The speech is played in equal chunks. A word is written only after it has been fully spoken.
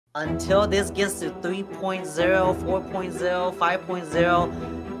Until this gets to 3.0, 4.0,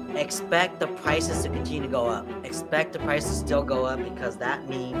 5.0, expect the prices to continue to go up. Expect the prices to still go up because that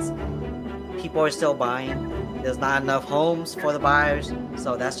means people are still buying. There's not enough homes for the buyers.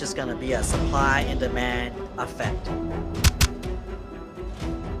 So that's just going to be a supply and demand effect.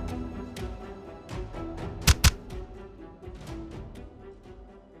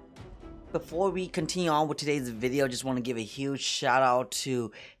 Before we continue on with today's video, just want to give a huge shout out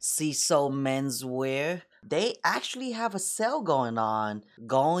to CISO Menswear. They actually have a sale going on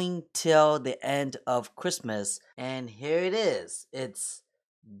going till the end of Christmas. And here it is. It's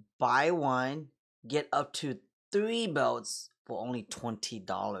buy one, get up to 3 belts for only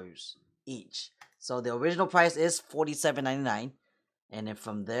 $20 each. So the original price is $47.99. And then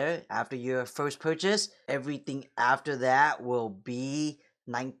from there, after your first purchase, everything after that will be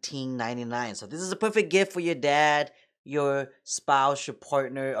 $19.99. So this is a perfect gift for your dad, your spouse, your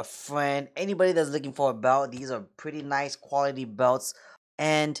partner, a friend, anybody that's looking for a belt. These are pretty nice quality belts.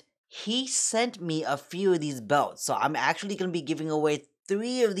 And he sent me a few of these belts. So I'm actually going to be giving away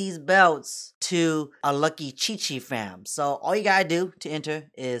 3 of these belts to a lucky Chi fam. So all you gotta do to enter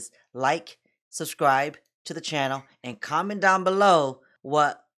is like, subscribe to the channel, and comment down below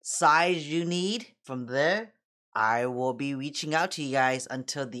what size you need. From there, I will be reaching out to you guys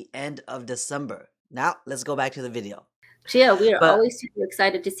until the end of December. Now, let's go back to the video. Chia, we are always super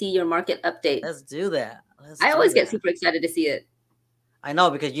excited to see your market update. Let's do that. I always get super excited to see it. I know,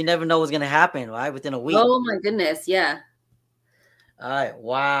 because you never know what's going to happen, right? Within a week. Oh my goodness, yeah. All right,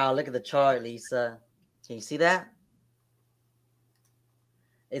 wow, look at the chart, Lisa. Can you see that?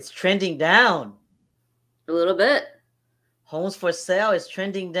 It's trending down. A little bit. Homes for sale is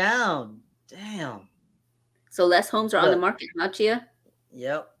trending down. Damn. So less homes are on the market, huh, Chia?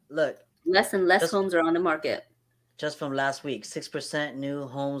 Yep, look. Less and less homes are on the market. Just from last week, 6% new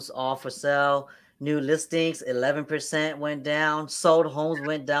homes all for sale. New listings, 11% went down. Sold homes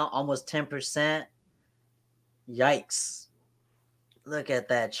went down almost 10%. Yikes. Look at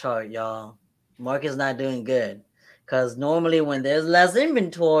that chart, y'all. Market's not doing good. Because normally when there's less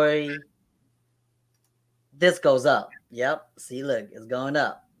inventory, this goes up. Yep. See, look, it's going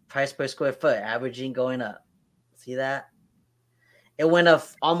up. Price per square foot, averaging going up. See that? It went up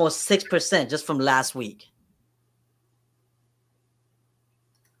almost 6% just from last week.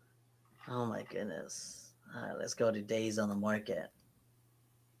 Oh my goodness. All right, let's go to days on the market.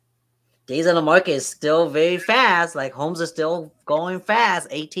 Days on the market is still very fast. Like, homes are still going fast.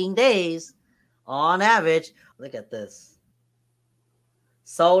 18 days on average. Look at this.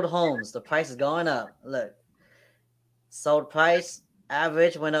 Sold homes. The price is going up. Look. Sold price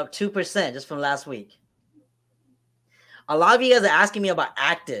average went up 2% just from last week. A lot of you guys are asking me about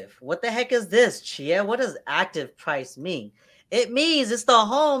active. What the heck is this, Chia? What does active price mean? It means it's the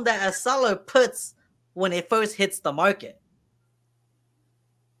home that a seller puts when it first hits the market.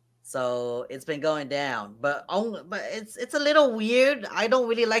 So it's been going down, but it's a little weird. I don't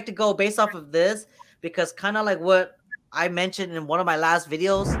really like to go based off of this because kind of like what I mentioned in one of my last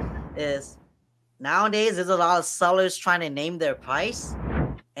videos is nowadays there's a lot of sellers trying to name their price,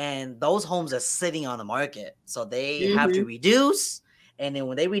 and those homes are sitting on the market. So they have to reduce, and then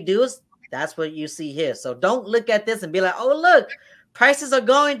when they reduce, that's what you see here. So don't look at this and be like, oh, look, prices are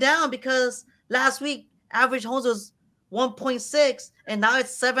going down because last week average homes was 1.6 and now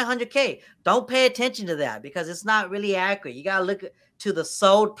it's 700K. Don't pay attention to that because it's not really accurate. You got to look to the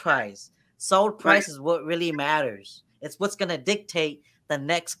sold price. Sold price is what really matters. It's what's going to dictate the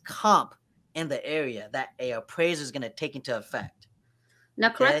next comp in the area that a appraiser is going to take into effect. Now,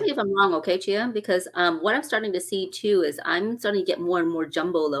 correct me if I'm wrong, okay, Chia? Because what I'm starting to see too is I'm starting to get more and more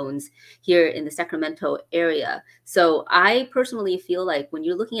jumbo loans here in the Sacramento area. So I personally feel like when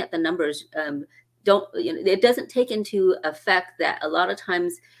you're looking at the numbers, it doesn't take into effect that a lot of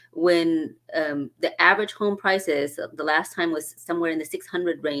times when the average home prices, the last time was somewhere in the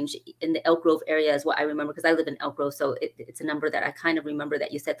 600 range in the Elk Grove area is what I remember because I live in Elk Grove. So it's a number that I kind of remember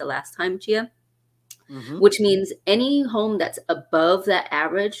that you said the last time, Chia. Which means any home that's above that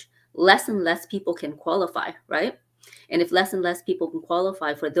average, less and less people can qualify, right? And if less and less people can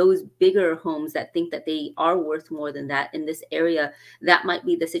qualify for those bigger homes that think that they are worth more than that in this area, that might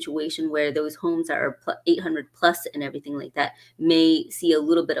be the situation where those homes are 800 plus and everything like that may see a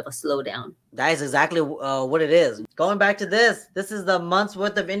little bit of a slowdown. That is exactly what it is. Going back to this is the month's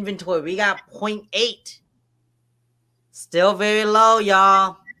worth of inventory. We got 0.8. Still very low,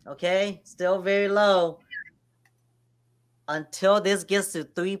 y'all. Okay, still very low. Until this gets to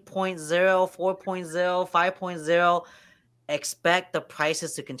 3.0, 4.0, 5.0, expect the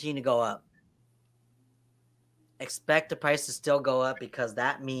prices to continue to go up. expect the price to still go up because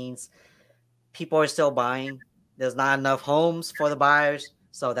that means people are still buying. There's not enough homes for the buyers.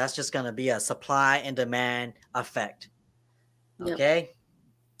 So that's just going to be a supply and demand effect. Yep. Okay.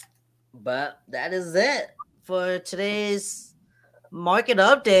 But that is it for today's market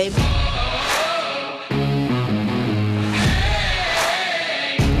update.